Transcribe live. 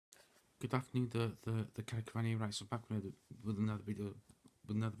Good afternoon, the Caravan, right? So back with another video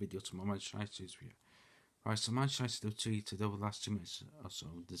to my Manchester United's review. Right, so Manchester United have tweeted over the last 2 minutes or so.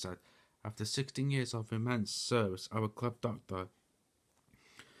 They said, after 16 years of immense service, our club doctor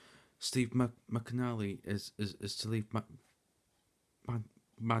Steve McNally is to leave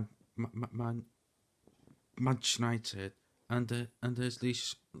Manchester United. Under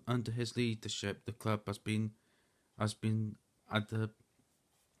his leadership, the club has been at the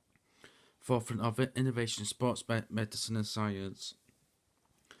forefront of innovation, sports medicine and science.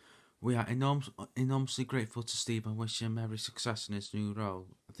 We are enormously grateful to Steve and wish him every success in his new role.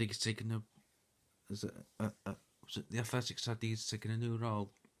 I think he's taken the Athletics said he's taking a new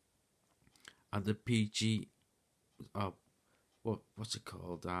role at the PG. What's it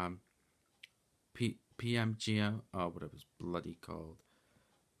called? PMGO or whatever it's bloody called.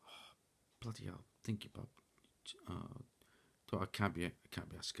 Bloody hell! Think about. I can't be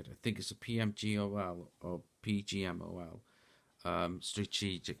asking. I think it's a PMGOL or PGMOL.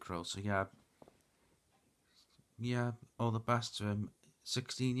 Strategic role. So yeah, all the best to him.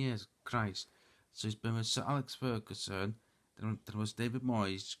 16 years, Christ. So he's been with Sir Alex Ferguson, then was David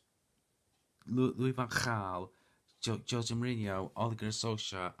Moyes, Louis van Gaal, Jose Mourinho, Ole Gunnar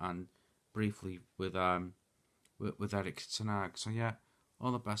Solskjaer, and briefly with Eric Ten Hag. So yeah,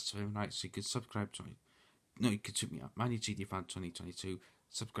 all the best to him. Right, so you can subscribe to me. No, you can tweet me at Man Utd fan 2022.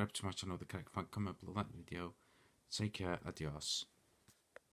 Subscribe to my channel, The Correct Fan. Comment below that video. Take care. Adios.